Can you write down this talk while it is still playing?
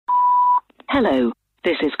Hello,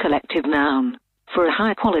 this is Collective Noun. For a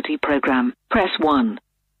high-quality program, press 1.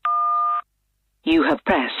 You have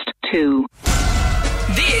pressed 2.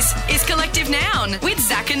 This is Collective Noun with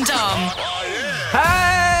Zach and Dom.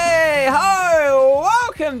 Hey ho!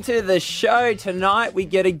 Welcome to the show. Tonight we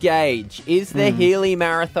get a gauge. Is the Heely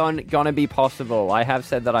marathon going to be possible? I have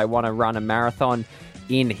said that I want to run a marathon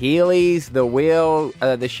in Heely's,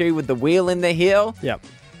 the shoe with the wheel in the heel. Yep.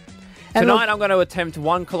 Tonight I'm going to attempt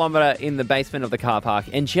 1 kilometre in the basement of the car park,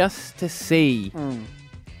 and just to see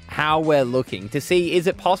how we're looking, to see is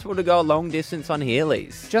it possible to go a long distance on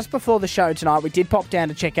Heely's. Just before the show tonight, we did pop down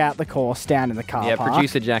to check out the course down in the car park. Yeah,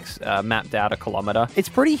 producer Jack's mapped out a kilometre. It's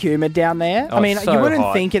pretty humid down there. Oh, I mean, so you wouldn't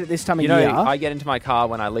hot. think it at this time of You know, year. I get into my car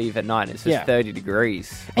when I leave at night, and it's just 30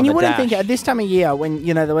 degrees. And you wouldn't think it at this time of year when,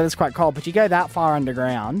 you know, the weather's quite cold, but you go that far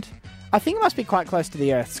underground, I think it must be quite close to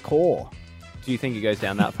the Earth's core. Do you think it goes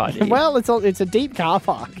down that far? Do you? Well, it's a deep car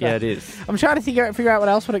park. Yeah, it is. I'm trying to figure out what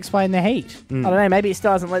else would explain the heat. I don't know. Maybe it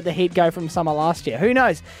still hasn't let the heat go from summer last year. Who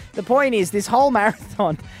knows? The point is, this whole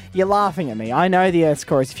marathon, you're laughing at me. I know the Earth's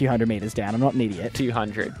core is a few hundred metres down. I'm not an idiot.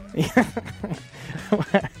 200.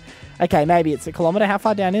 Okay, maybe it's a kilometre. How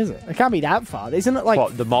far down is it? It can't be that far. Isn't it like...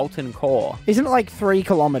 What, the molten core? Isn't it like 3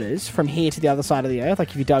 kilometres from here to the other side of the Earth?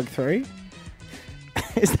 Like if you dug through?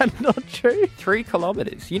 Is that not true? 3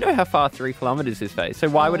 kilometres. You know how far 3 kilometres is, Faye. So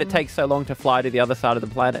why would it take so long to fly to the other side of the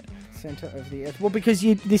planet? Centre of the Earth. Well, because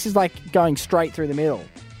this is like going straight through the middle.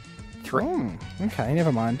 Okay,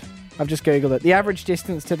 never mind. I've just Googled it. The average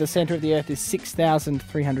distance to the centre of the Earth is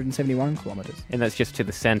 6,371 kilometres. And that's just to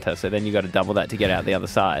the centre, so then you got to double that to get out the other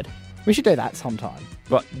side. We should do that sometime.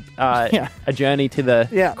 What? A journey to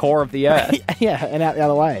the core of the Earth. Yeah, and out the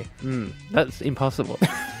other way. That's impossible.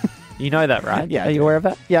 You know that, right? Yeah. Are you aware of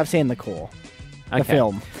that? Yeah, I've seen The Core. The Okay.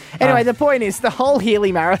 film. Anyway, the point is, the whole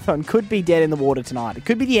Heely Marathon could be dead in the water tonight. It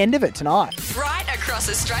could be the end of it tonight. Right across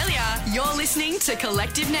Australia, you're listening to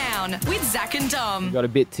Collective Noun with Zach and Dom. We've got a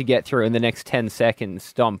bit to get through in the next 10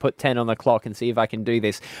 seconds. Dom, put 10 on the clock and see if I can do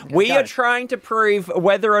this. We are trying to prove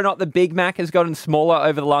whether or not the Big Mac has gotten smaller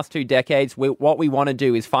over the last 2 decades. What we want to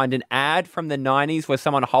do is find an ad from the 90s where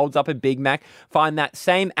someone holds up a Big Mac, find that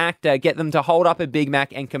same actor, get them to hold up a Big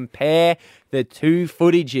Mac and compare the 2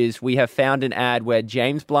 footages. We have found an ad where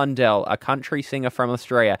James Blundell, a country singer from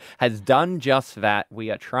Australia, has done just that.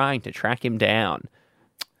 We are trying to track him down.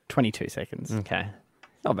 22 seconds. Okay.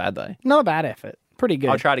 Not bad, though. Not a bad effort. Pretty good.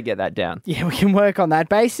 I'll try to get that down. Yeah, we can work on that.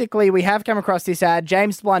 Basically, we have come across this ad.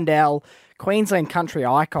 James Blundell, Queensland country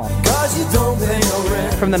icon.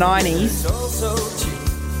 From the 90s.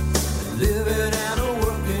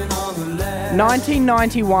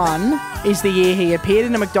 1991 is the year he appeared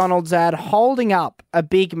in a McDonald's ad holding up a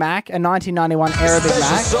Big Mac, a 1991 era Big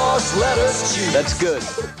Mac. That's good.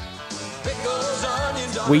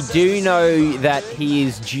 We do know that he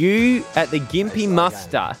is due at the Gympie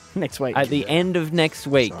Muster Next week. at the end of next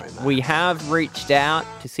week. We have reached out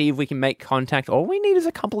to see if we can make contact. All we need is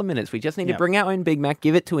a couple of minutes. We just need to bring our own Big Mac,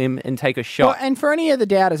 give it to him, and take a shot. Well, and for any of the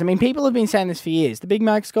doubters, I mean, people have been saying this for years. The Big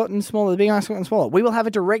Mac's gotten smaller, the Big Mac's gotten smaller. We will have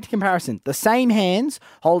a direct comparison. The same hands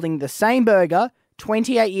holding the same burger,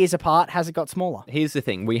 28 years apart, has it got smaller? Here's the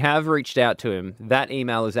thing. We have reached out to him. That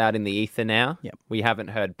email is out in the ether now. Yep. We haven't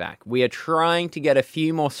heard back. We are trying to get a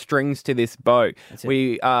few more strings to this bow.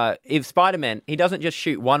 If Spider-Man, he doesn't just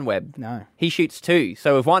shoot one web. No. He shoots 2.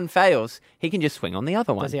 So if one fails, he can just swing on the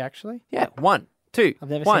other one. Does he actually? Yeah, 1, 2. I've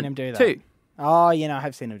never 1, seen him do that. 2. Oh, you know, I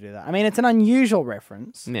have seen him do that. I mean, it's an unusual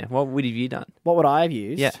reference. Yeah, what would have you done? What would I have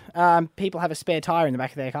used? Yeah. People have a spare tyre in the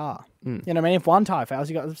back of their car. You know what I mean? If one tyre fails,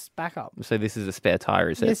 you got this backup. So this is a spare tyre,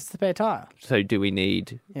 is it? Yes, it's a spare tyre. So do we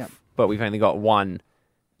need... Yeah. But we've only got one...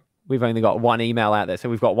 We've only got one email out there. So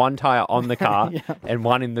we've got one tyre on the car and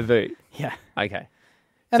one in the boot. Yeah. Okay.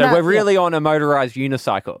 And So we're really on a motorised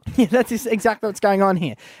unicycle. Yeah, that's exactly what's going on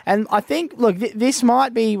here. And I think, look, this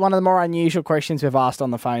might be one of the more unusual questions we've asked on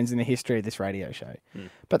the phones in the history of this radio show.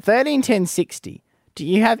 But 131060, do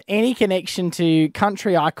you have any connection to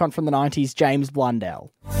country icon from the 90s, James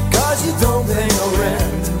Blundell?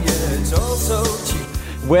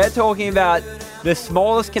 We're talking about the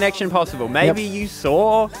smallest connection possible. Maybe you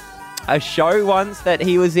saw a show once that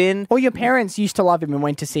he was in. Or your parents used to love him and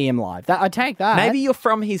went to see him live. I'd take that. Maybe you're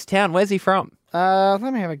from his town. Where's he from? Let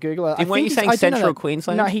me have a Google. Weren't you saying Central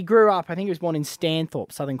Queensland? No, he grew up. I think he was born in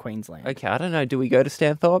Stanthorpe, Southern Queensland. Okay, I don't know. Do we go to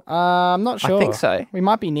Stanthorpe? I'm not sure. I think so. We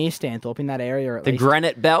might be near Stanthorpe in that area at The least.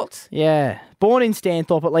 Granite Belt? Yeah. Born in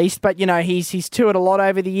Stanthorpe at least, but, he's toured a lot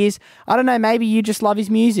over the years. I don't know, maybe you just love his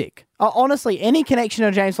music. Honestly, any connection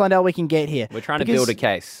to James Blundell we can get here. We're trying to build a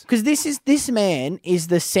case. Because this man is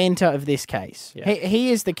the centre of this case. Yeah.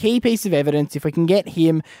 He is the key piece of evidence. If we can get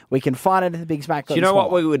him, we can find it at the Big Smack. Do you know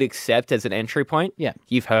what we would accept as an entry point? Yeah.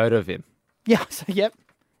 You've heard of him. Yeah, yep.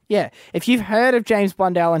 Yeah, if you've heard of James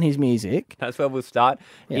Blundell and his music... That's where we'll start.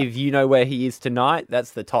 Yeah. If you know where he is tonight,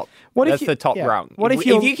 that's the top rung. If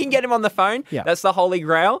you can get him on the phone, that's the holy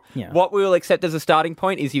grail. Yeah. What we will accept as a starting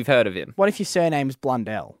point is you've heard of him. What if your surname's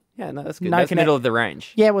Blundell? Yeah, no, that's good. That's middle of the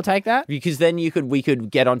range. Yeah, we'll take that. Because then we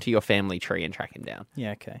could get onto your family tree and track him down.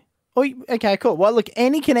 Yeah, okay. Oh, okay, cool. Well, look,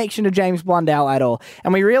 any connection to James Blundell at all,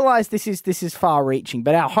 and we realise this is far-reaching,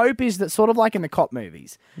 but our hope is that sort of like in the cop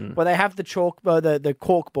movies, where they have the the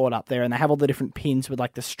cork board up there, and they have all the different pins with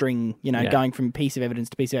like the string, going from piece of evidence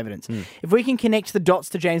to piece of evidence. If we can connect the dots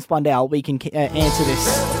to James Blundell, we can answer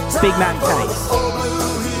this Big Mac case.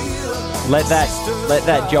 Let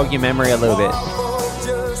that jog your memory a little bit.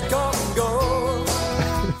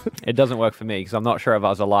 It doesn't work for me because I'm not sure if I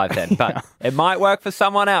was alive then, but it might work for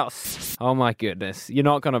someone else. Oh my goodness. You're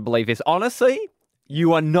not going to believe this. Honestly,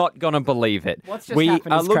 you are not going to believe it. What's just we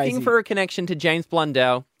happened are is looking crazy. for a connection to James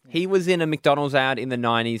Blundell. He was in a McDonald's ad in the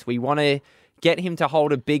 90s. We want to get him to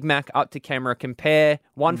hold a Big Mac up to camera, compare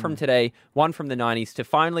one from today, one from the 90s to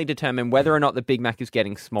finally determine whether or not the Big Mac is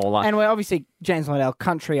getting smaller. And we're obviously James Blundell,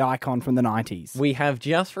 country icon from the 90s. We have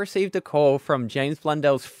just received a call from James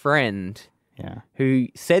Blundell's friend who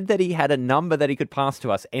said that he had a number that he could pass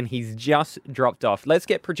to us, and he's just dropped off. Let's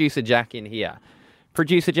get Producer Jack in here.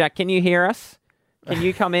 Producer Jack, can you hear us? Can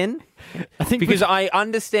you come in? Because I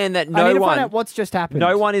understand that I need to find out what's just happened.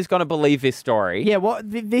 No one is going to believe this story. Yeah,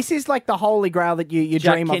 this is like the holy grail that you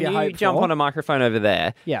Jack, dream of, you hope for. can you jump on a microphone over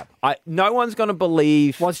there? Yeah. No one's going to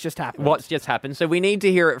believe what's just happened. So we need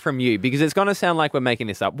to hear it from you because it's going to sound like we're making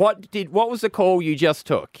this up. What was the call you just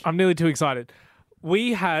took? I'm nearly too excited.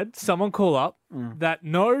 We had someone call up that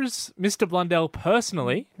knows Mr. Blundell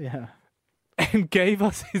personally and gave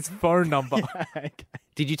us his phone number. Okay.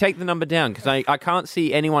 Did you take the number down? Because I can't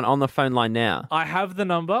see anyone on the phone line now. I have the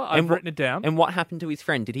number. I've written it down. And what happened to his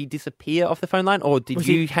friend? Did he disappear off the phone line or did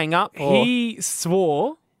you hang up? Or? He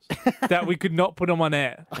swore that we could not put him on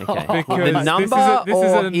air. Okay. Because The number this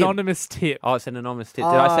is an or him? anonymous tip. Oh, it's an anonymous tip.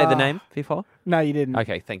 Did I say the name before? No, you didn't.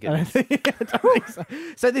 Okay, thank I don't goodness. think so.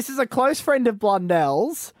 So this is a close friend of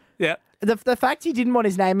Blundell's. Yeah. The fact he didn't want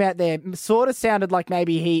his name out there sort of sounded like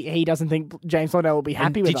maybe he doesn't think James Blundell will be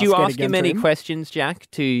happy with us. Did you ask getting him to any questions,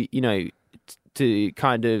 Jack, to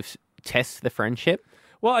kind of test the friendship?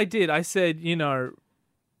 Well, I did. I said,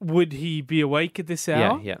 would he be awake at this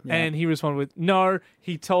hour? Yeah. And he responded with, no,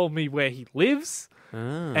 he told me where he lives.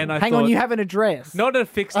 And I Hang thought, on, you have an address. not a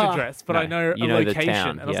fixed address, but No, I know you a know the location. town,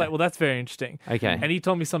 And I was yeah. like, well, that's very interesting. Okay. And he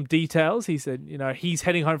told me some details. He said, he's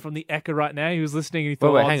heading home from the Ekka right now. He was listening and he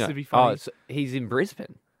thought, Wait, oh, hang this on. would be funny. So he's in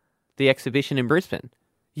Brisbane. The exhibition in Brisbane.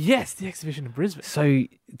 Yes, the exhibition in Brisbane. So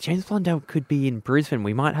James Blundell could be in Brisbane.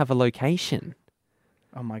 We might have a location.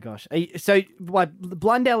 Oh my gosh. So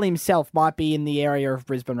Blundell himself might be in the area of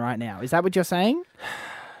Brisbane right now. Is that what you're saying?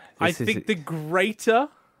 I think the greater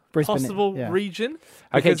Brisbane, possible yeah. region.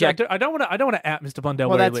 Okay, Because Jack. I don't want to out Mr. Blundell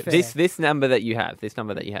Well, where he that's lives. fair. This number that you have.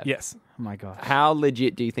 Yes. Oh my gosh. How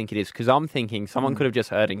legit do you think it is? Because I'm thinking someone could have just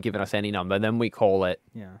heard and given us any number, then we call it.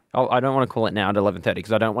 Yeah. Oh, I don't want to call it now at 11:30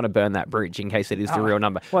 because I don't want to burn that bridge in case it is the real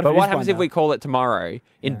number. What if But it what is happens if Blundell? we call it tomorrow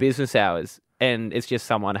in business hours and it's just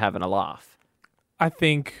someone having a laugh? I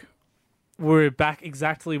think we're back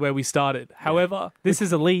exactly where we started. However, this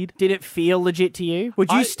is a lead. Did it feel legit to you?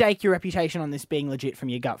 Would you I- stake your reputation on this being legit from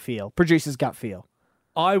your gut feel? Producer's gut feel.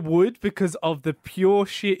 I would because of the pure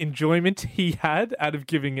sheer enjoyment he had out of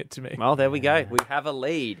giving it to me. Well, there we go. We have a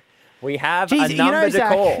lead. We have Jeez, a number to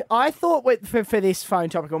Zach, call. I thought for this phone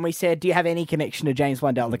topic, when we said, do you have any connection to James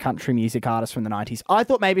Blundell, the country music artist from the 90s? I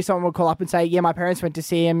thought maybe someone would call up and say, yeah, my parents went to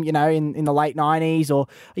see him, in the late 90s, or,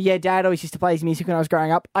 yeah, Dad always used to play his music when I was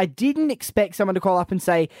growing up. I didn't expect someone to call up and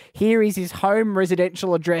say, here is his home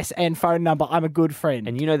residential address and phone number. I'm a good friend.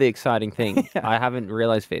 And you know the exciting thing, I haven't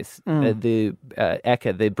realised this. The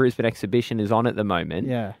Ekka, the Brisbane exhibition is on at the moment.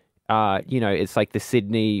 Yeah. It's like the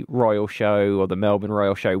Sydney Royal Show or the Melbourne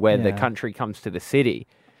Royal Show where the country comes to the city.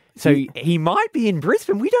 So he might be in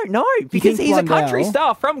Brisbane. We don't know because think he's a country Blundell-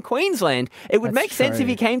 star from Queensland. It would That's make sense true. if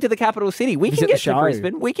he came to the capital city. We He's can at the get to show.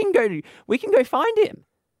 Brisbane. We can go find him.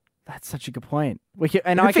 That's such a good point. We could,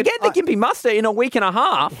 And forget the Gimpy Muster in a week and a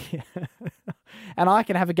half. and I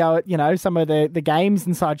can have a go at, some of the games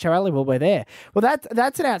inside Show Alley while we're there. Well,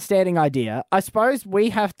 that's an outstanding idea. I suppose we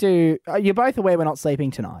have to... You're both aware we're not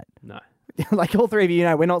sleeping tonight. No. Like all three of you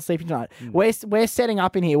know, we're not sleeping tonight. We're setting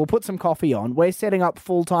up in here. We'll put some coffee on. We're setting up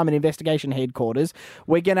full-time at investigation headquarters.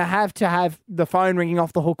 We're going to have the phone ringing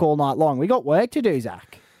off the hook all night long. We got work to do,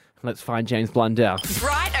 Zach. Let's find James Blundell.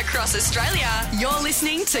 Right across Australia, you're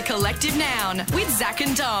listening to Collective Noun with Zach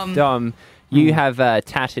and Dom. Dom, you have a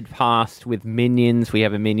tattered past with Minions. We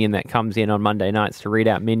have a Minion that comes in on Monday nights to read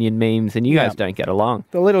out Minion memes, and you guys don't get along.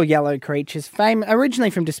 The little yellow creatures,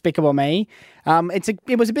 originally from Despicable Me.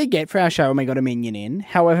 It was a big get for our show when we got a Minion in.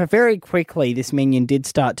 However, very quickly, this Minion did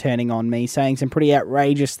start turning on me, saying some pretty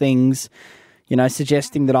outrageous things,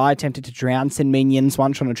 suggesting that I attempted to drown some Minions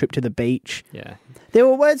once on a trip to the beach. Yeah. There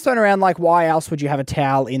were words thrown around like, why else would you have a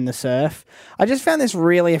towel in the surf? I just found this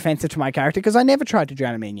really offensive to my character because I never tried to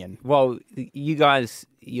drown a Minion. Well, you guys,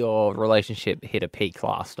 your relationship hit a peak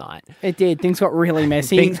last night. It did. Things got really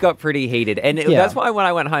messy. Things got pretty heated. And that's why when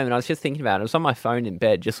I went home and I was just thinking about it, I was on my phone in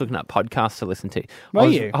bed just looking at podcasts to listen to.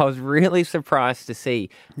 I was really surprised to see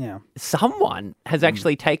someone has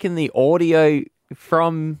actually taken the audio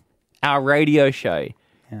from our radio show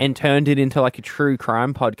and turned it into like a true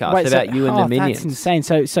crime podcast about you and the Minions. That's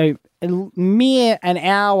insane. So a mere an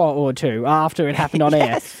hour or two after it happened on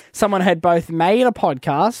air, someone had both made a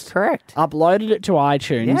podcast, correct, uploaded it to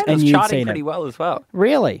iTunes, and it was you'd charting seen pretty well as well.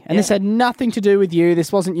 Really? And this had nothing to do with you.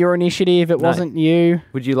 This wasn't your initiative. It wasn't you.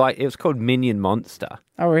 Would you like? It was called Minion Monster.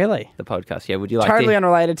 Oh, really? The podcast. Yeah. Would you like? Totally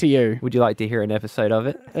unrelated to you. Would you like to hear an episode of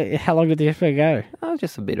it? How long did the episode go? Oh,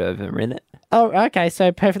 just a bit over a minute. Oh, okay.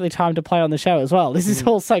 So perfectly timed to play on the show as well. This is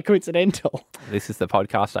all so coincidental. This is the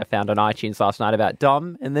podcast I found on iTunes last night about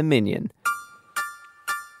Dom and the Minion.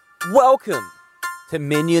 Welcome to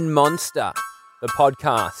Minion Monster, the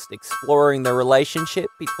podcast exploring the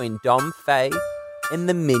relationship between Dom Faye and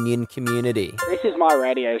the Minion community. This is my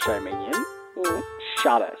radio show, Minion.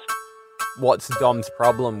 Shut it. What's Dom's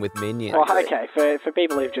problem with Minions? Well, okay, for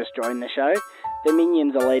people who've just joined the show, the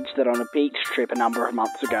Minions allege that on a beach trip a number of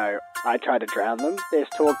months ago, I tried to drown them. There's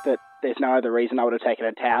talk that there's no other reason I would have taken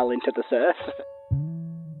a towel into the surf.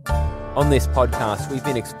 On this podcast, we've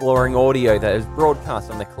been exploring audio that is broadcast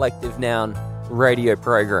on the Collective Noun radio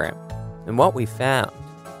program. And what we found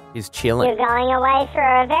is chilling. You're going away for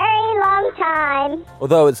a very long time.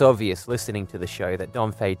 Although it's obvious listening to the show that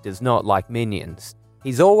Dom Faye does not like Minions,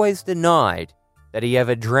 he's always denied that he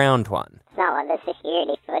ever drowned one. It's not what the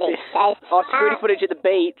security footage says. Security footage at the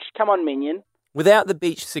beach. Come on, Minion. Without the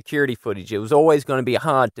beach security footage, it was always going to be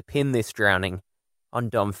hard to pin this drowning on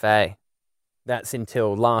Dom Faye. That's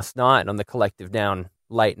until last night on the Collective Noun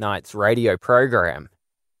Late Nights radio program.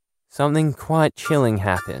 Something quite chilling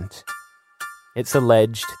happened. It's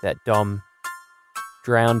alleged that Dom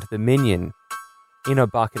drowned the Minion in a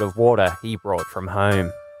bucket of water he brought from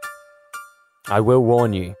home. I will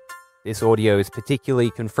warn you, this audio is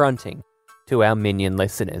particularly confronting to our Minion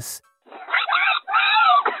listeners.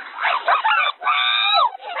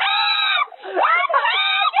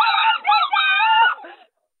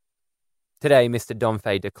 Today, Mr. Dom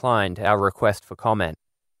Faye declined our request for comment.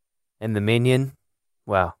 And the Minion,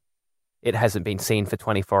 well, it hasn't been seen for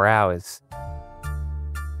 24 hours.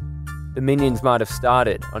 The Minions might have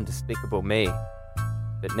started on Despicable Me,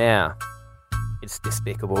 but now it's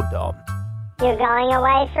Despicable Dom. You're going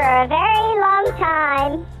away for a very long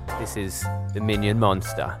time. This is the Minion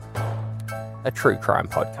Monster, a true crime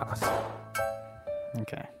podcast.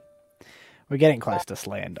 Okay. We're getting close to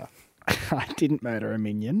slander. I didn't murder a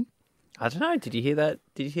Minion. I don't know. Did you hear that?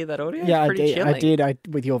 Did you hear that audio? Yeah, I did.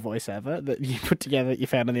 With your voiceover that you put together that you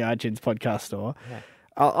found on the iTunes podcast store. Yeah.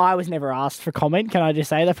 I was never asked for comment. Can I just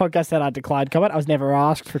say the podcast said I declined comment? I was never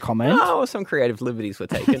asked for comment. Oh, some creative liberties were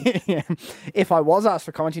taken. Yeah. If I was asked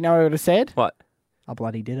for comment, you know what I would have said? What? I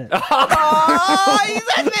bloody did it. Oh, he's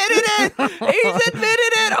admitted it. He's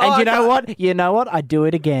admitted it. And you know what? You know what? I do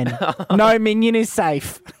it again. No Minion is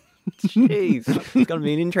safe. Jeez. It's going to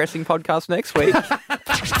be an interesting podcast next week.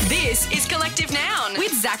 This is Collective Noun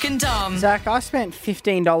with Zach and Dom. Zach, I spent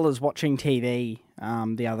 $15 watching TV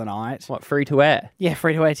the other night. What, free to air? Yeah,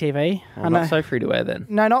 free to air TV. Well, not so free to air then.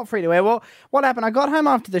 No, not free to air. Well, what happened? I got home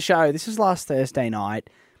after the show. This was last Thursday night.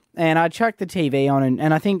 And I chucked the TV on,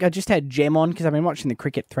 and I think I just had Gem on because I've been watching the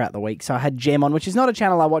cricket throughout the week. So I had Gem on, which is not a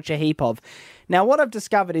channel I watch a heap of. Now, what I've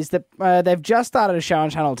discovered is that they've just started a show on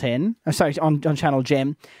Channel 10, on Channel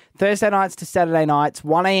Gem, Thursday nights to Saturday nights,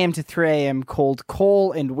 1 a.m. to 3 a.m, called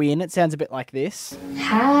Call and Win. It sounds a bit like this.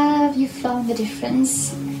 Have you found the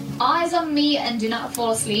difference? Eyes on me and do not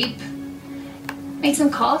fall asleep. Make some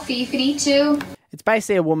coffee if you need to. It's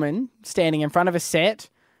basically a woman standing in front of a set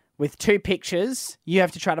with 2 pictures. You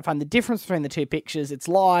have to try to find the difference between the 2 pictures. It's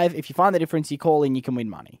live. If you find the difference, you call in, you can win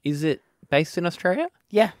money. Is it based in Australia?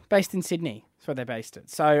 Yeah, based in Sydney. That's where they based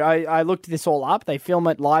it. So I looked this all up. They film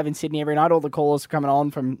it live in Sydney every night. All the callers are coming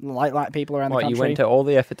on from late people around the country. You went to all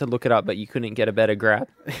the effort to look it up, but you couldn't get a better grab?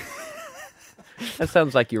 That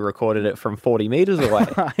sounds like you recorded it from 40 metres away.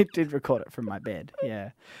 I did record it from my bed, yeah.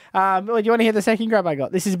 Well, do you want to hear the second grab I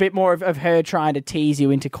got? This is a bit more of her trying to tease you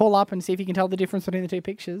into call up and see if you can tell the difference between the 2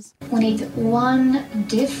 pictures. We need one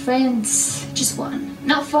difference. Just one.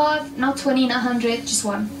 Not 5, not 20, not 100, just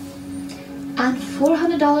one. And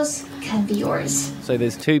 $400 can be yours. So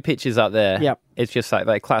there's 2 pictures up there. Yep. It's just like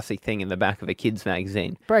that classic thing in the back of a kid's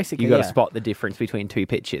magazine. Basically, You've got to spot the difference between 2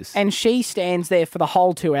 pictures. And she stands there for the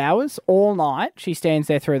whole 2 hours, all night. She stands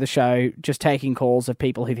there through the show, just taking calls of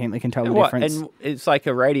people who think they can tell the difference. And it's like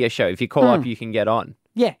a radio show. If you call up, you can get on.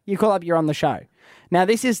 Yeah, you call up, you're on the show. Now,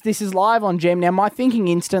 this is live on Gem. Now, my thinking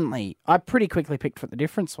instantly, I pretty quickly picked what the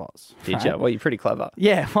difference was. Did you? Well, you're pretty clever.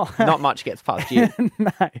 Yeah. Well, not much gets past you. No.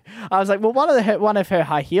 I was like, well, one of her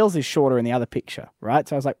high heels is shorter in the other picture, right?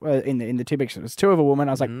 So I was like, well, in the 2 pictures, it was 2 of a woman.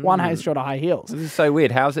 I was like, one has shorter high heels. This is so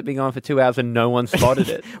weird. How's it been on for 2 hours and no one spotted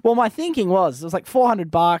it? Well, my thinking was, it was like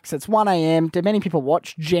 $400. It's 1 a.m. Do many people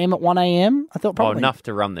watch Gem at 1 a.m.? I thought probably... Oh, enough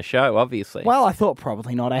to run the show, obviously. Well, I thought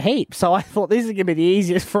probably not a heap. So I thought this is going to be the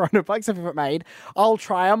easiest $400 I've ever made. I'll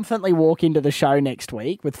triumphantly walk into the show next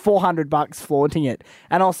week with $400 flaunting it,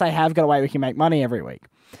 and I'll say, have got a way we can make money every week.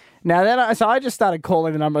 Now, so I just started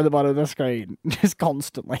calling the number at the bottom of the screen just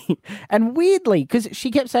constantly. And weirdly, because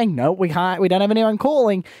she kept saying, no, we can't, we don't have anyone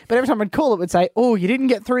calling. But every time I'd call, it would say, oh, you didn't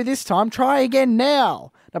get through this time. Try again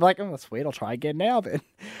now. And I'm like, oh, that's weird. I'll try again now then.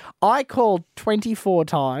 I called 24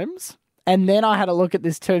 times. And then I had a look at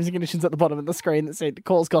this terms and conditions at the bottom of the screen that said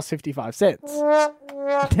calls cost 55 cents.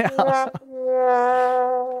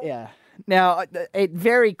 Yeah. Now, it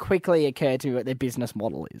very quickly occurred to me what their business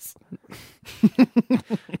model is. A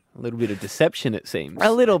little bit of deception, it seems.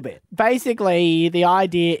 A little bit. Basically, the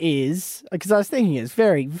idea is, because I was thinking it's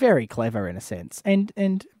very, very clever in a sense, and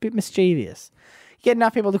a bit mischievous. You get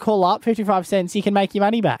enough people to call up, 55 cents, you can make your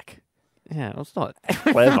money back. Yeah, well, it's not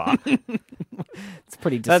clever. It's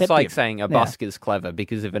pretty deceptive. That's like saying a busker's clever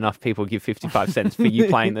because if enough people give 55 cents for you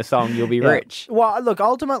playing the song, you'll be rich. Well, look,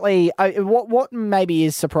 ultimately, what maybe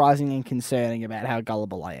is surprising and concerning about how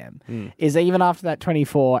gullible I am is even after that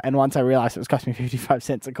 24, and once I realised it was costing me 55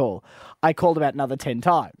 cents a call, I called about another 10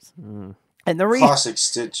 times. And the Classic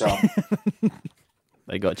stitch up.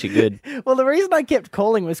 They got you good. Well, the reason I kept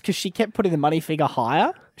calling was because she kept putting the money figure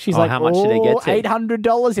higher. She's like, how much did they get to?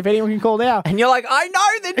 $800 if anyone can call now. And you're like, I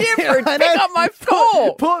know the difference. Pick up my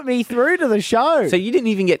call. Put me through to the show. So you didn't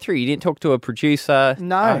even get through. You didn't talk to a producer.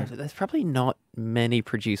 No. There's probably not many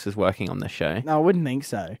producers working on the show. No, I wouldn't think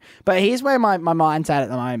so. But here's where my mind's at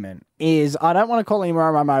the moment is I don't want to call anymore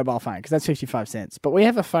on my mobile phone because that's 55 cents. But we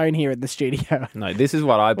have a phone here at the studio. No, this is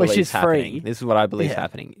what I believe is happening. Free. This is what I believe is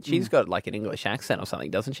happening. She's got like an English accent or something,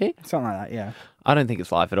 doesn't she? Something like that, yeah. I don't think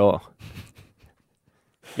it's live at all.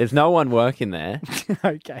 There's no one working there.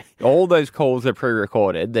 Okay. All those calls are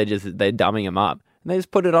pre-recorded. They're dumbing them up. And they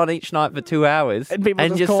just put it on each night for 2 hours. And people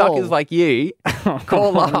just call. Suckers like you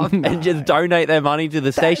call up and just donate their money to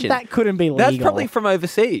the station. That couldn't be legal. That's probably from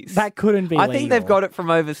overseas. That couldn't be legal. I think they've got it from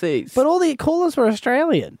overseas. But all the callers were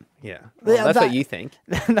Australian. Yeah. Well, that's what you think.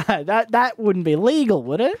 No, that wouldn't be legal,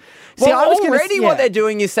 would it? See, well, already what they're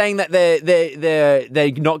doing is saying that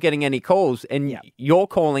they're not getting any calls, and you're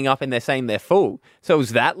calling up and they're saying they're full. So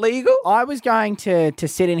is that legal? I was going to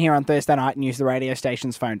sit in here on Thursday night and use the radio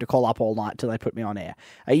station's phone to call up all night till they put me on air.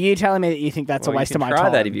 Are you telling me that you think that's a waste of my time? Try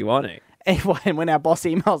that if you want to. And when our boss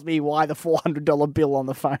emails me why the $400 bill on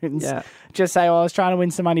the phones, just say, I was trying to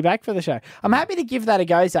win some money back for the show. I'm happy to give that a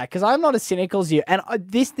go, Zach, because I'm not as cynical as you. And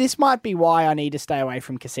this might be why I need to stay away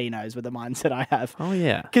from casinos with the mindset I have. Oh,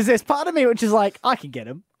 yeah. Because there's part of me which is like, I can get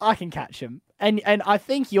him. I can catch him. And I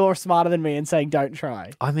think you're smarter than me in saying don't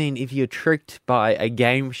try. I mean, if you're tricked by a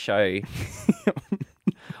game show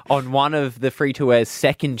on one of the free-to-air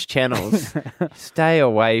second channels, stay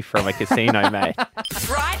away from a casino, mate.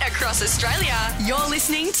 Right across Australia, you're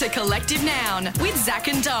listening to Collective Noun with Zach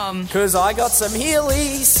and Dom. Because I got some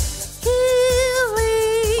Heelys.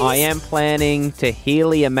 I am planning to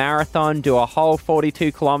Heely a marathon, do a whole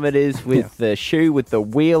 42 kilometres with the shoe with the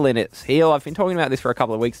wheel in its heel. I've been talking about this for a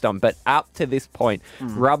couple of weeks, Dom, but up to this point,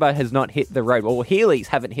 rubber has not hit the road. Well, Heelys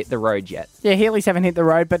haven't hit the road yet. Yeah, Heelys haven't hit the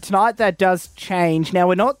road, but tonight that does change. Now,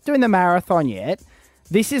 we're not doing the marathon yet.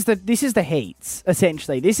 This is the heats,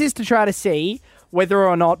 essentially. This is to try to see whether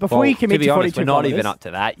or not, before you commit to be to honest, 42 we're not kilometres, even up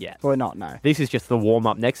to that yet. We're not, no. This is just the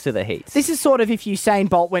warm-up next to the heats. This is sort of if Usain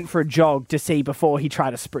Bolt went for a jog to see before he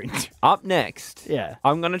tried a sprint. Up next, Yeah.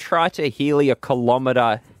 I'm going to try to Heely a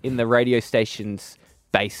kilometre in the radio station's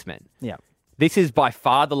basement. Yeah. This is by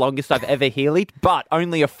far the longest I've ever Heelied, but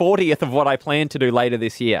only a 40th of what I plan to do later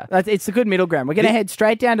this year. It's a good middle ground. We're going to head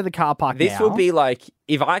straight down to the car park This now. will be like,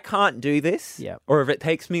 if I can't do this, Yeah. or if it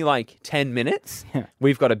takes me like 10 minutes,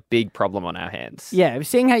 we've got a big problem on our hands. Yeah,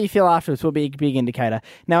 seeing how you feel afterwards will be a big indicator.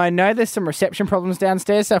 Now, I know there's some reception problems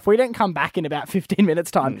downstairs, so if we don't come back in about 15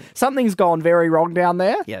 minutes' time, something's gone very wrong down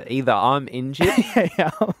there. Yeah, either I'm injured,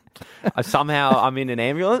 somehow I'm in an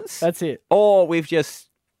ambulance. That's it. Or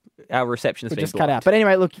our reception's been Just cut blocked. out. But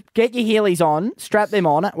anyway, look, get your Heelys on, strap them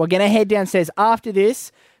on. We're going to head downstairs after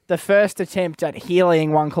this, the first attempt at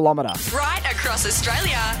Heelying 1 kilometre. Right across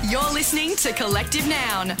Australia, you're listening to Collective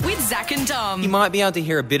Noun with Zach and Dom. You might be able to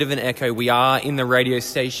hear a bit of an echo. We are in the radio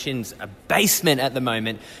station's basement at the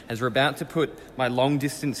moment as we're about to put my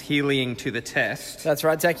long-distance Heelying to the test. That's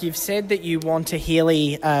right, Zach. You've said that you want to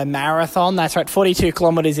Heely marathon. That's right, 42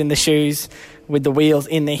 kilometres in the shoes with the wheels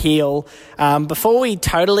in the heel. Before we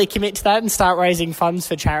totally commit to that and start raising funds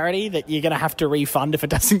for charity that you're going to have to refund if it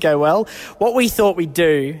doesn't go well, what we thought we'd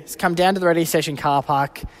do is come down to the radio station car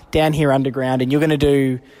park down here underground, and you're going to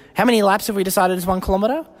do... How many laps have we decided is 1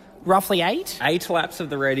 kilometre? Roughly 8? 8 laps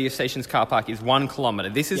of the radio station's car park is 1 kilometre.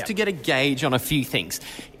 This is to get a gauge on a few things.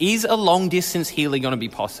 Is a long-distance Heely going to be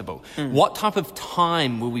possible? What type of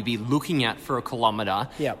time will we be looking at for a kilometre?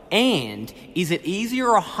 And is it easier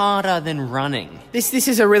or harder than running? This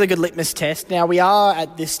is a really good litmus test. Now, we are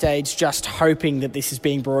at this stage just hoping that this is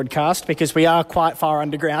being broadcast because we are quite far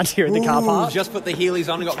underground here at the car park. Just put the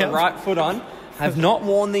Heelys on and got the right foot on. Have not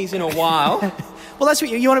worn these in a while. Well, that's what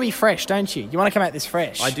you want to be fresh, don't you? You want to come out this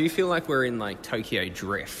fresh. I do feel like we're in like Tokyo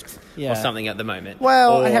Drift or something at the moment.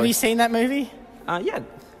 Well, have you seen that movie? Yeah. What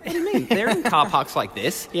do you mean? They're in car parks like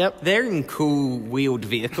this. Yep. They're in cool wheeled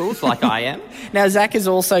vehicles like I am. Now, Zach is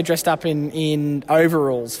also dressed up in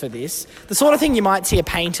overalls for this. The sort of thing you might see a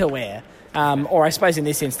painter wear. Or I suppose in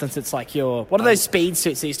this instance, it's like what are those speed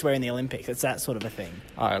suits they used to wear in the Olympics? It's that sort of a thing.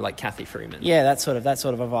 Oh, like Kathy Freeman. Yeah, that sort of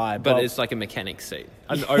a vibe. But it's like a mechanic suit.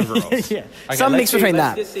 Overalls. Yeah. Okay, Some mix between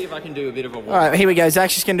that. Let's just see if I can do a bit of a walk. All right, here we go.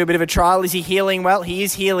 Zach's just going to do a bit of a trial. Is he healing well? He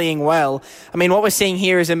is healing well. I mean, what we're seeing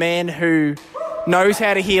here is a man who knows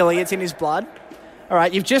how to heal. It's in his blood. All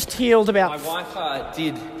right, you've just healed about... My wife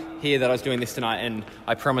did hear that I was doing this tonight, and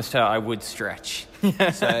I promised her I would stretch.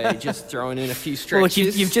 So just throwing in a few stretches. Well,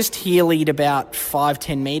 look, you've just Heelyed about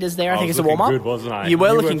 5-10 metres there, I think, as a warm-up. Good, wasn't I? You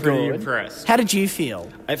were looking pretty good. Impressed. How did you feel?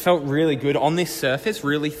 It felt really good. On this surface,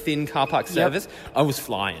 really thin car park surface, I was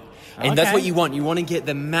flying. And that's Okay. what you want. You want to get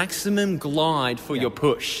the maximum glide for your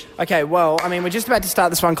push. Okay, well, I mean, we're just about to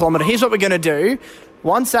start this 1 kilometre. Here's what we're going to do.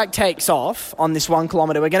 Once Zach takes off on this 1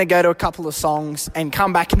 kilometre, we're going to go to a couple of songs and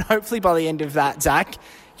come back, and hopefully by the end of that, Zach,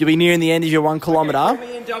 you'll be nearing the end of your 1 kilometre. Call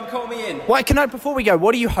me in, Dom. Call me in. Wait, before we go,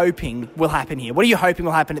 what are you hoping will happen here? What are you hoping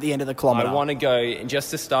will happen at the end of the kilometre? I want to go, just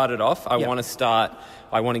to start it off, I want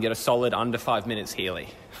to get a solid under 5 minutes Heely.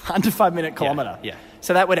 Under 5 minute kilometre? Yeah.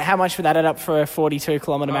 So how much would that add up for a 42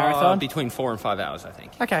 kilometre marathon? Between 4 and 5 hours, I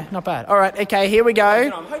think. Okay, not bad. All right, okay, here we go.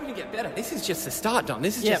 I'm hoping to get better. This is just the start, Dom.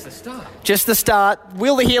 This is just the start. Just the start.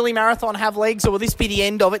 Will the Heely Marathon have legs, or will this be the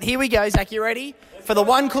end of it? Here we go, Zach. You ready? For the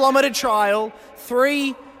 1 kilometre trial.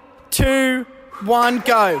 3, 2, 1,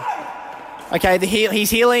 go. Okay, he's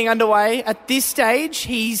healing underway. At this stage,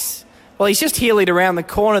 he's just Heelied around the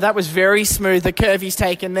corner. That was very smooth, the curve he's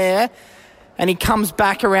taken there. And he comes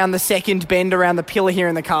back around the second bend around the pillar here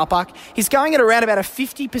in the car park. He's going at around about a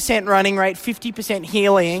 50% running rate, 50%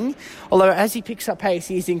 healing. Although as he picks up pace,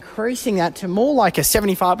 he's increasing that to more like a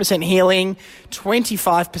 75% healing,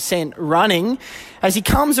 25% running. As he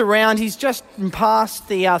comes around, he's just past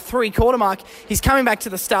the 3/4 mark. He's coming back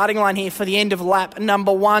to the starting line here for the end of lap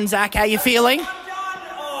number 1. Zach, how you feeling?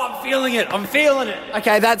 I'm feeling it.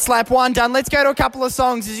 Okay, that's lap 1 done. Let's go to a couple of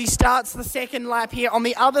songs as he starts the second lap here. On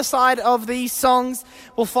the other side of these songs,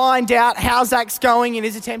 we'll find out how Zach's going in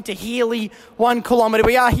his attempt to Heely 1 kilometre.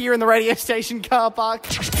 We are here in the radio station car park.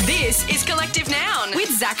 This is Collective Noun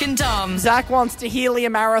with Zach and Dom. Zach wants to Heely a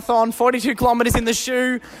marathon, 42 kilometres in the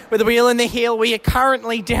shoe with a wheel in the heel. We are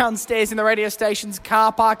currently downstairs in the radio station's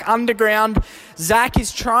car park underground. Zach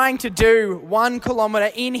is trying to do 1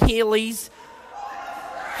 kilometre in Heelys.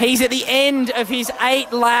 He's at the end of his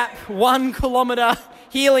 8-lap, 1 kilometre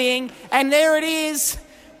Heelying, and there it is.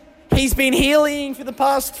 He's been Heelying for the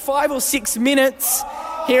past 5 or 6 minutes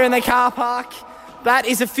here in the car park. That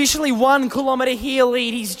is officially 1 kilometre here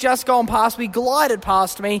lead. He's just gone past me, glided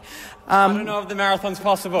past me. I don't know if the marathon's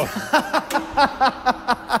possible. That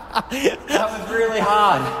was really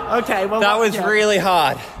hard. Okay, well... That was really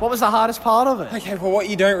hard. What was the hardest part of it? Okay, well, what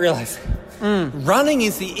you don't realise, running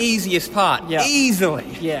is the easiest part,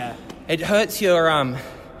 easily. Yeah. It hurts your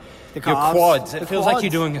quads. It feels like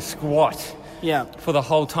you're doing a squat for the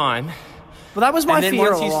whole time. Well, that was my fear. And then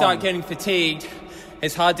once you start getting fatigued,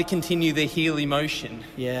 it's hard to continue the Heely motion.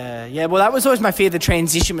 Yeah. Well, that was always my fear. The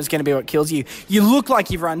transition was going to be what kills you. You look like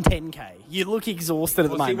you've run 10K. You look exhausted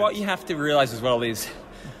at the moment. See, what you have to realise as well is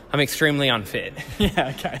I'm extremely unfit.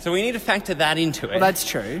 Yeah, okay. So we need to factor that into it. Well, that's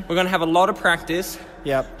true. We're going to have a lot of practice.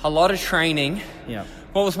 Yep. A lot of training. Yep.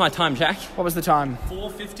 What was my time, Jack? What was the time?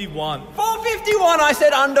 4:51. 4:51! I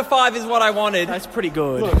said under 5 is what I wanted. That's pretty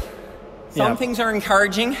good. Look, some things are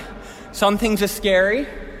encouraging. Some things are scary.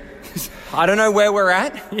 I don't know where we're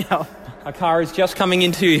at. Yeah. A car is just coming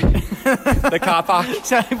into the car park.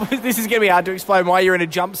 So this is going to be hard to explain why you're in a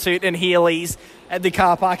jumpsuit and Heelys at the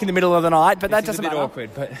car park in the middle of the night, but that doesn't matter. It's a bit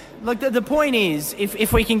awkward, but... Look, the point is,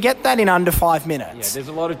 if we can get that in under 5 minutes... Yeah, there's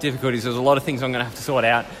a lot of difficulties. There's a lot of things I'm going to have to sort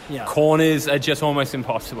out. Yeah. Corners are just almost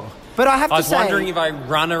impossible. But I have to say... I was wondering if I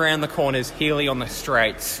run around the corners, Heely on the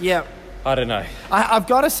straights. Yeah. I don't know. I've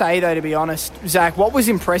got to say, though, to be honest, Zach, what was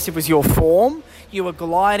impressive was your form. You were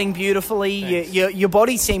gliding beautifully. Your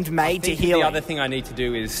body seemed made to Heely. The other thing I need to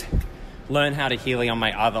do is learn how to Heely on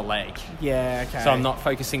my other leg. Yeah, okay. So I'm not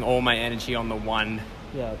focusing all my energy on the one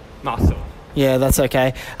muscle. Yeah, that's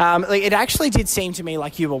okay. It actually did seem to me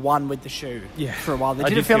like you were one with the shoe for a while.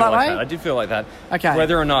 Did it feel that way? I did feel like that. Okay.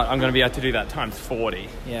 Whether or not I'm going to be able to do that times 40.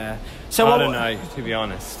 Yeah. So I don't know, to be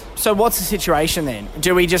honest. So what's the situation then?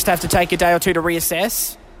 Do we just have to take a day or two to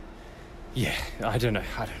reassess? Yeah, I don't know,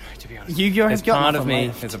 to be honest. There's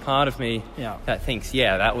a part of me that thinks,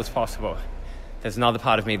 that was possible. There's another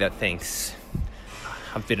part of me that thinks...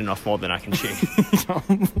 I've bitten off more than I can chew.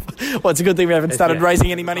 Well, it's a good thing we haven't started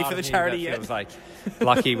raising any money for the charity yet. Feels like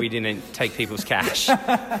lucky we didn't take people's cash.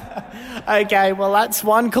 Okay, well, that's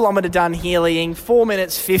 1 kilometre done Heelying, 4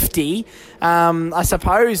 minutes 50. I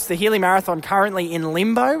suppose the Heely Marathon currently in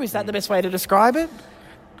limbo. Is that the best way to describe it?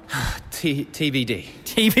 TBD.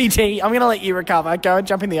 TBD. I'm going to let you recover. Go and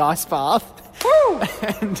jump in the ice bath.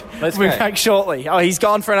 And let's be back shortly. Oh, he's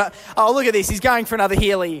gone for another... Oh, look at this. He's going for another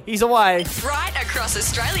Heely. He's away. Right across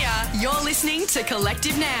Australia, you're listening to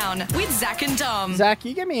Collective Noun with Zach and Dom. Zach,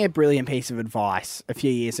 you gave me a brilliant piece of advice a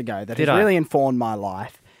few years ago that has really informed my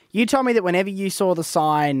life. You told me that whenever you saw the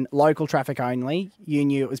sign local traffic only, you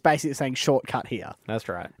knew it was basically saying shortcut here. That's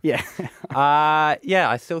right. Yeah.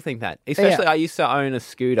 I still think that. Especially I used to own a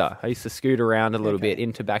scooter. I used to scoot around a little bit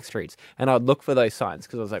into back streets and I'd look for those signs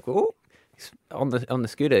because I was like, oh, on the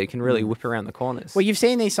scooter, you can really whip around the corners. Well, you've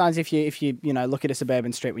seen these signs if you look at a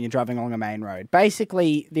suburban street when you're driving along a main road.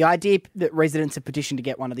 Basically, the idea that residents have petitioned to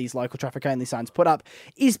get one of these local traffic only signs put up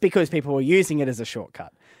is because people are using it as a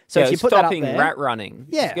shortcut. So if you put that up there, stopping rat running.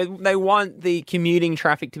 Yeah. They want the commuting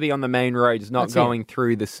traffic to be on the main roads, not going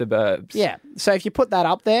through the suburbs. Yeah. So if you put that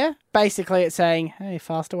up there, basically it's saying, hey,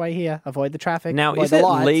 fast away here, avoid the traffic. Now, is it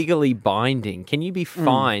legally binding? Can you be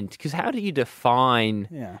fined? Because how do you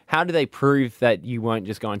define, how do they prove that you weren't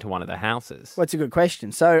just going to one of the houses? Well, it's a good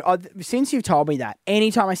question. So since you've told me that,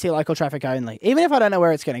 anytime I see local traffic only, even if I don't know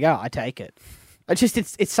where it's going to go, I take it.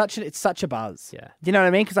 It's such a buzz. Yeah. Do you know what I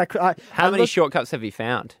mean? Because how many shortcuts have you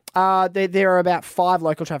found? There are about 5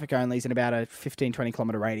 local traffic onlys in about a 15-20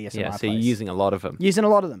 kilometre radius of my place. So you're using a lot of them. Using a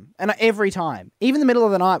lot of them. And every time, even in the middle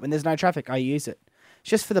of the night when there's no traffic, I use it.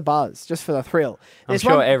 Just for the buzz, just for the thrill. I'm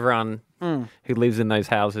sure everyone who lives in those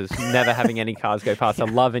houses, never having any cars go past, are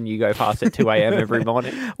loving you go past at 2 a.m. every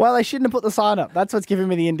morning. Well, they shouldn't have put the sign up. That's what's giving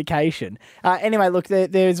me the indication. Anyway, look,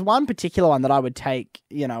 there's one particular one that I would take,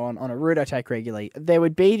 on a route I take regularly. There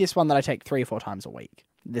would be this one that I take 3 or 4 times a week.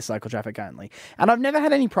 This local traffic only. And I've never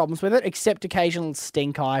had any problems with it, except occasional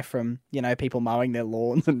stink eye from, people mowing their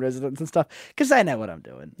lawns and residents and stuff, because they know what I'm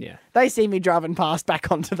doing. Yeah. They see me driving past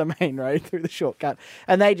back onto the main road through the shortcut,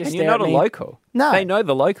 and they just stare at me. You're not a local. No. They know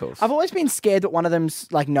the locals. I've always been scared that one of them's,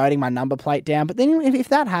 noting my number plate down, but then if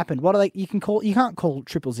that happened, what are they? You can't call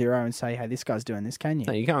 000 and say, hey, this guy's doing this, can you?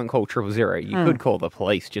 No, you can't call 000. You could call the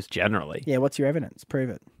police, just generally. Yeah, what's your evidence?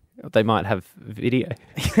 Prove it. They might have video.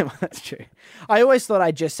 Well, that's true. I always thought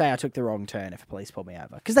I'd just say I took the wrong turn if a police pulled me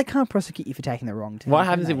over, because they can't prosecute you for taking the wrong turn. What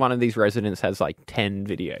happens if one of these residents has 10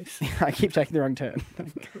 videos? I keep taking the wrong turn.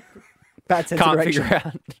 Bad sense Can't of direction. figure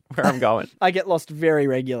out where I'm going. I get lost very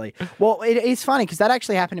regularly. Well, it's funny because that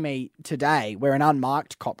actually happened to me today, where an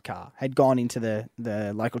unmarked cop car had gone into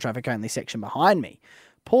the local traffic only section behind me,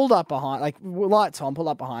 pulled up behind, like lights on, pulled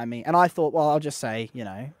up behind me, and I thought, well, I'll just say,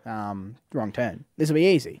 wrong turn. This will be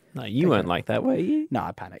easy. No, you weren't like that, were you? No,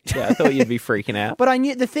 I panicked. Yeah, I thought you'd be freaking out. But I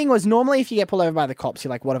knew the thing was, normally if you get pulled over by the cops, you're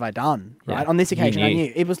like, what have I done? Right? Yeah, On this occasion, you I knew.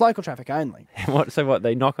 knew it was local traffic only. What?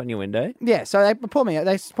 They knock on your window? Yeah, so they pull me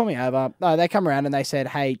over. They come around and they said,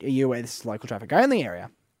 hey, are you aware this is local traffic only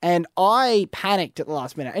area? And I panicked at the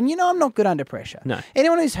last minute. And I'm not good under pressure. No.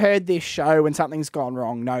 Anyone who's heard this show when something's gone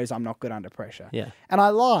wrong knows I'm not good under pressure. Yeah. And I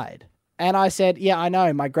lied. And I said, yeah, I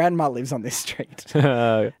know. My grandma lives on this street.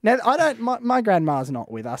 Now, my grandma's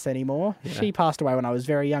not with us anymore. Yeah. She passed away when I was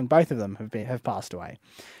very young. Both of them have passed away.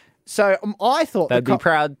 So I thought they'd be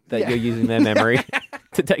proud that you're using their memory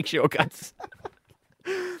to take shortcuts.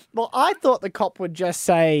 Well, I thought the cop would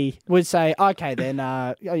say, okay, then,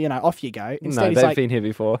 off you go. Instead, they've been here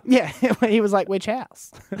before. Yeah, he was like, which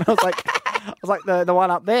house? And I was like, the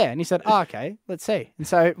one up there. And he said, okay, let's see. And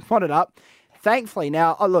so put it up. Thankfully,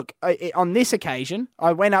 now, on this occasion,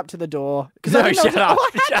 I went up to the door. Shut up.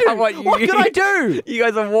 What could I do? You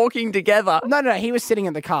guys are walking together. No, he was sitting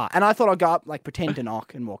in the car. And I thought I'd go up, pretend to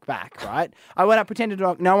knock and walk back, right? I went up, pretended to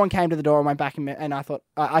knock. No one came to the door and went back. And I thought,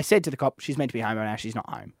 I said to the cop, she's meant to be home right now. She's not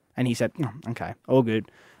home. And he said, okay, all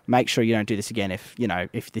good. Make sure you don't do this again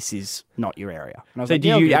if this is not your area. And I was so like,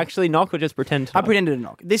 did you actually knock or just pretend to knock? I pretended to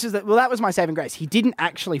knock. That was my saving grace. He didn't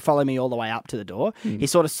actually follow me all the way up to the door. He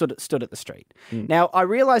sort of stood at the street. Now, I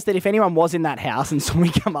realised that if anyone was in that house and saw me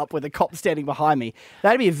come up with a cop standing behind me,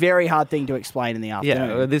 that'd be a very hard thing to explain in the afternoon.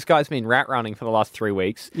 Yeah, well, this guy's been rat running for the last 3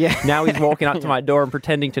 weeks. Yeah. Now he's walking up to my door and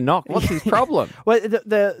pretending to knock. What's his problem? Well,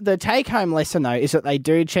 the take-home lesson, though, is that they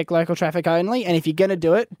do check local traffic only, and if you're going to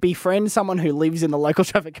do it, befriend someone who lives in the local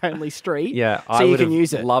traffic only street. Yeah, so you can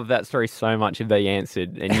use it. Love that story so much if they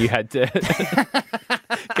answered and you had to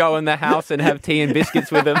go in the house and have tea and biscuits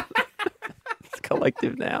with them. It's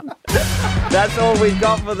Collective Noun. That's all we've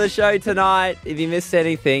got for the show tonight. If you missed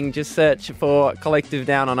anything, just search for Collective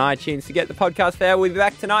Noun on iTunes to get the podcast there. We'll be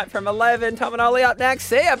back tonight from 11. Tom and Ollie up next.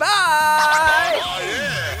 See ya. Bye.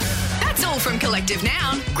 That's all from Collective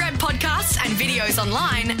Noun. Grab podcasts and videos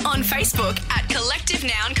online on Facebook at Collective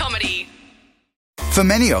Noun Comedy. For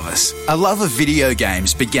many of us, a love of video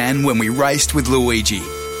games began when we raced with Luigi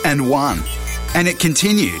and won. And it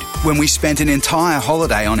continued when we spent an entire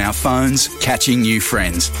holiday on our phones catching new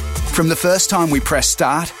friends. From the first time we press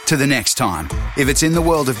start to the next time. If it's in the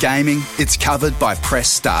world of gaming, it's covered by Press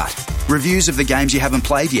Start. Reviews of the games you haven't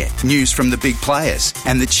played yet, news from the big players,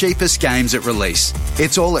 and the cheapest games at release.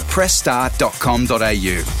 It's all at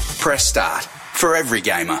pressstart.com.au. Press Start. For every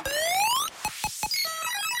gamer.